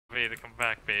me to come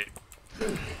back, babe.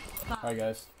 Alright,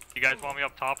 guys. You guys want me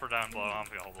up top or down below? I'm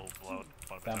gonna hold below.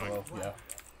 Down below, yeah.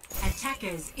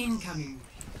 Attackers incoming.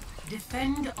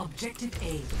 Defend objective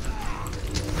A.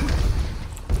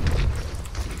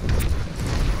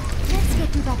 Let's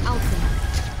get you back out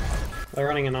there. They're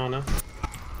running an Ana.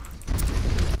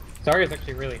 Zarya's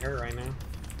actually really hurt right now.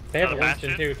 They have a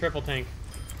Winston too, triple tank.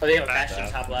 Oh, they have a Bastion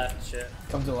top left. Shit.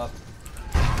 Come to the left.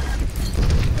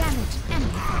 Damage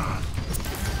enemy.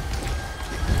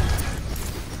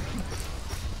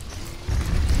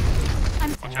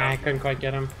 I couldn't quite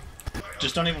get him.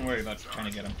 Just don't even worry about trying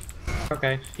to get him.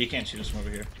 Okay. He can't shoot us from over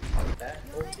here.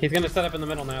 He's gonna set up in the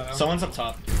middle now though. Someone's up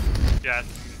top. Yeah.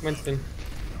 Winston.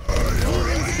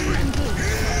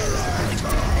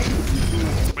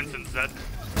 Winston's dead.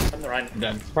 I'm the Ryan.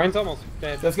 Dead. Ryan's almost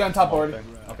dead. Let's get on top board.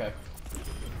 Okay.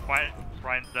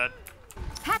 Ryan's dead.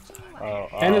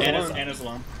 Anna's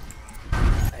alone. I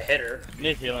hit her.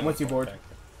 Need healing. I'm with you, board.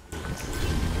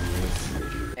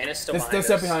 Anna's still They're behind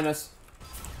still us. behind us.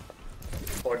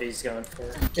 40's going for.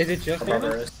 Is it just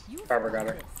Barbara Anna? is. Barbara got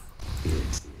her.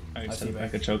 I I just see said back. I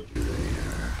could choke.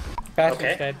 Bastion's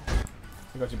Okay. dead.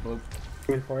 I got you, blue.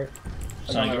 Win for it.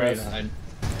 So I'm ready to hide.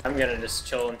 I'm gonna just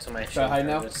chill until my shield hide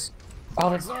now? charges. Oh,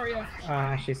 that's Zarya.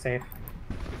 Ah, she's safe.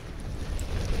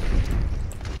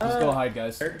 Let's go hide,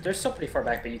 guys. They're still pretty far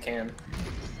back, but you can.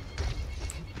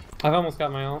 I've almost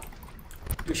got my ult.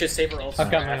 We should save her ult I've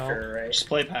got my after, right? Just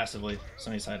play passively.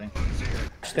 Somebody's hiding. They've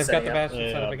got the Setting up.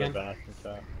 Bastion set up again.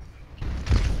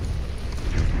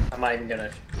 I'm not even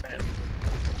gonna.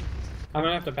 I'm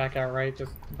gonna have to back out right,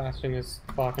 just Bastion is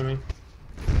blocking me.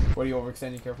 Where are you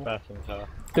overextending? Careful.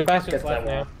 The Bastion's Get left that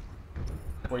now. wall.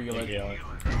 Where are you lit?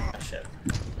 Oh, shit.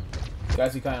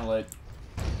 Guys, you kind of lit.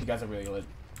 You guys are really lit.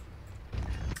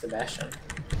 The Bastion.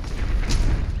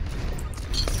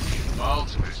 My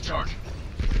ultimate is charging.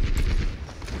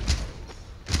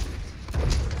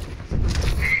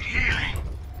 Need healing.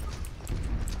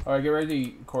 Alright, get ready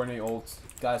to coordinate ults.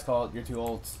 Guys, call out your two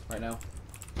ults right now.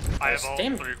 I have all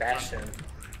Damn three. Bastion.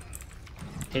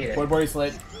 Hate it. Board is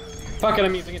lit. Fuck it,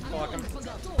 I'm using it to block him.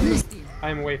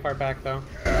 I'm way far back though.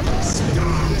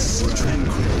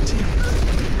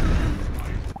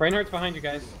 Reinhardt's behind you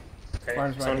guys. Okay,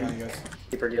 Farm's right someone behind you guys.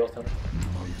 keep her deal with him.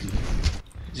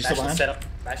 Is he still Bastion behind? set up.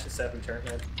 Bastion set up in turn,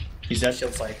 man. He's dead.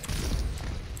 Shield's like.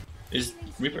 Is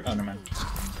Reaper? Oh, never mind.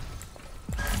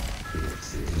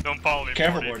 Don't follow me.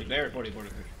 Careful, 40. Bordy. There, Bordy.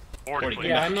 40, please.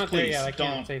 Yeah, I'm not there Please, yet, I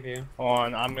can't don't. save you. Hold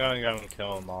on, I'm gonna go and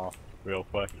kill them all real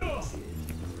quick.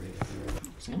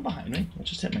 Someone behind me? What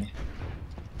just hit me?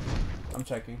 I'm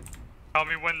checking. Tell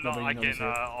me when Nobody I knows can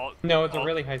it. alt. No, it's a alt-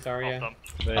 really high alt Zarya. them.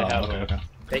 They Oh, have okay.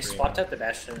 They swapped out the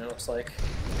Bastion, it looks like.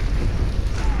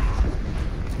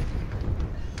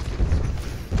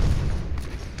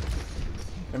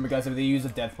 Remember, guys, if they use a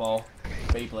Deathball,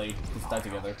 Beyblade, just die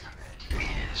together.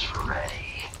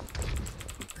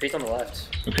 Creep on the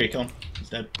left. Okay, kill him. He's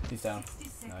dead. He's down.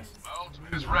 Nice. My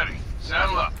ultimate is ready.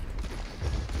 Saddle up.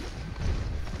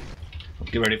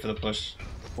 Get ready for the push.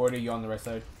 40, you on the right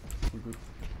side. Regroup.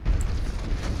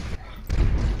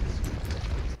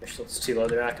 Their shield's too low,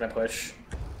 they're not gonna push.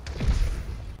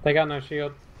 They got no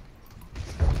shield.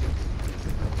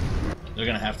 They're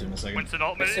gonna have to in a second. Winston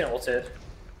ult Winston minute? ulted.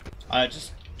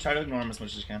 Just try to ignore him as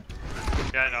much as you can.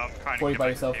 Yeah, no, I'm trying to 40 get by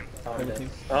back yourself. to the team. Oh, I'm Favorite dead. team.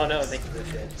 Oh no, thank you for the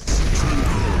shade.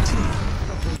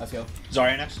 Let's go.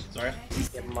 Zarya next. Zarya.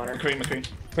 Yep, I'm on her. McCree.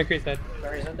 McCree's dead.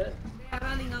 Zarya's not dead.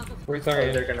 Where's Oh,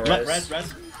 they're Zarya? gonna Res.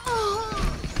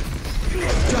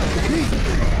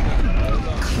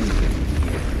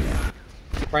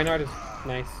 Reinhardt is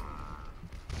nice.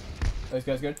 Those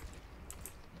guys good?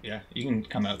 Yeah, you can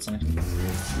come out, Sonny.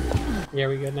 Yeah,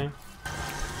 we good now?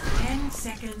 10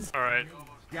 seconds. Alright.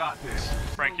 Got this.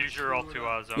 Frank, use your ult to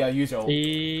zone. Yeah, use your ult.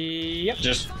 Yep.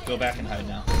 Just go back and hide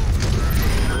now.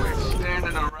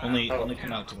 Standing around. Only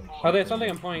come out to him. Oh, there's something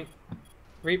on point.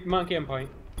 Monkey on point.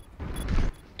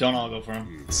 Don't all go for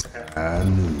him.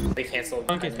 They canceled.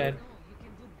 Monkey's dead.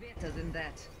 Better than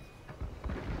that.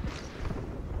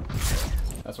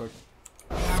 That's worked.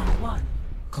 Round 1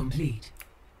 complete.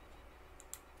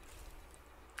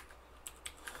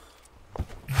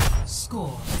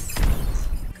 Score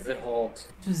Good hold.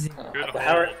 to 0. Good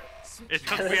How are, hold. It's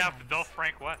because we have the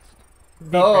Frank West.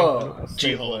 No!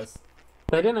 J-hole.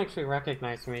 They didn't actually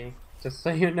recognize me, just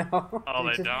so you know. Oh,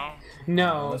 they just- don't?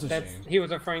 No, That's a that's shame. he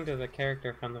was referring to the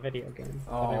character from the video game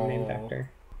that I named Oh.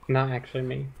 after. Not actually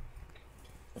me.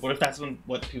 What if that's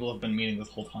what people have been meaning this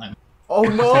whole time? Oh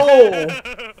no!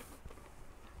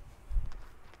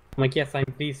 I'm like, yes, I'm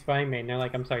the spy main. They're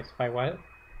like, I'm sorry, spy what?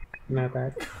 Not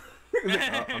that.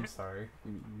 I'm sorry.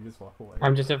 You just walk away.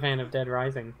 I'm just a fan of Dead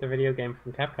Rising, the video game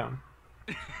from Capcom.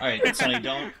 Alright, Sonny,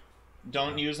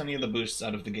 don't use any of the boosts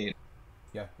out of the gate.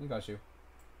 Yeah, we got you.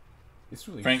 It's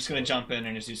really. Frank's gonna jump in,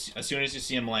 and as soon as you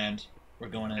see him land, we're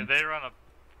going in. If they run a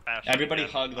fast Everybody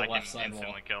shot, hug the I left can side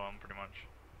instantly wall. kill him, pretty much.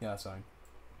 Yeah, that's fine.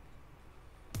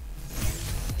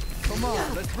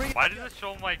 Why does it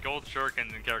show my gold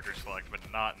shuriken in character select, but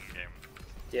not in game?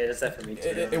 Yeah, that's that for me too.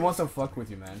 It wants to fuck with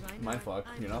you, man. Mind fuck,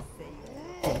 you know?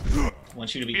 I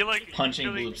want you to be feel like- punching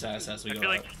feel like- Bloop's ass as we I go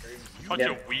feel up. like such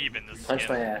Yep. a weeb in this Punch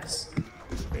skin. my ass.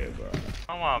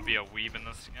 I want to be a weeb in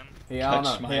this skin. Hey, Anna.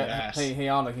 Touch my ass. Hey,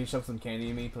 Anna, can you shove some candy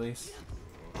in me, please?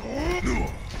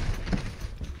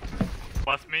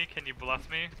 Bless me? Can you bless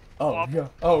me? Oh, Wop. yeah.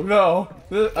 Oh, no. I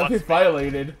Bless feel me.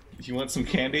 violated. You want some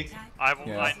candy? I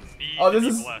Yeah. need Oh, to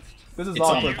this be is- blessed. This is It's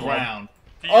on the awkward. ground.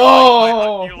 Do you,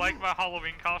 Oh! like do you like my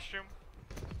Halloween costume?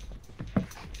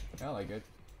 I like it.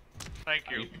 Thank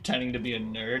Are you. you pretending to be a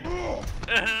nerd?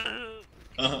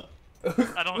 Uh,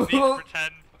 I don't need to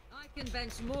pretend. I can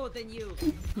bench more than you.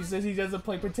 He says he doesn't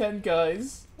play pretend,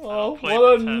 guys. Oh, don't play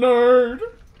what pretend. a nerd.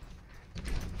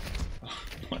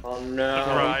 Oh no.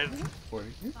 Surprise.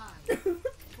 40.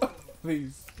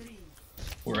 Please.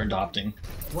 we're adopting.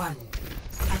 1.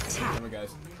 Attack. Remember,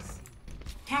 guys.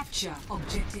 Capture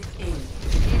objective A.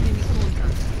 Enemy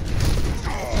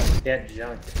contact. Yeah,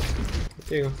 junk.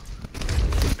 Two.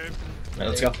 Right,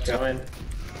 let's go. Go in.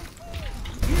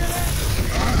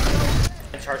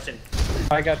 Charging.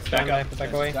 I got stunned, I up. have to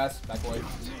back away. Guys, back away.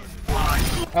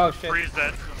 Oh shit. Freeze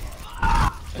dead.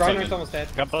 Reinhardt's almost dead.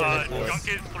 Got both of them. Junk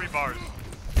is 3 bars.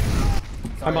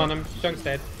 I'm on him. Junk's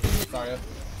dead. Sorry.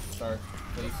 Sorry.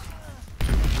 Please.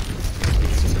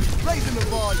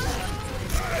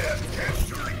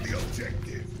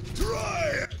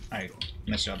 Alright,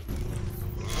 nice job.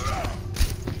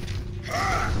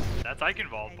 That's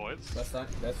Eichenwald, boys.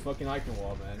 That's fucking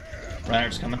Eichenwald, man.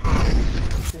 Reinhardt's coming.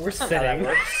 We're That's not how that sitting.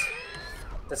 works.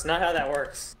 That's not how that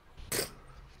works.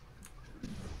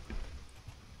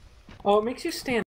 Oh, it makes you stand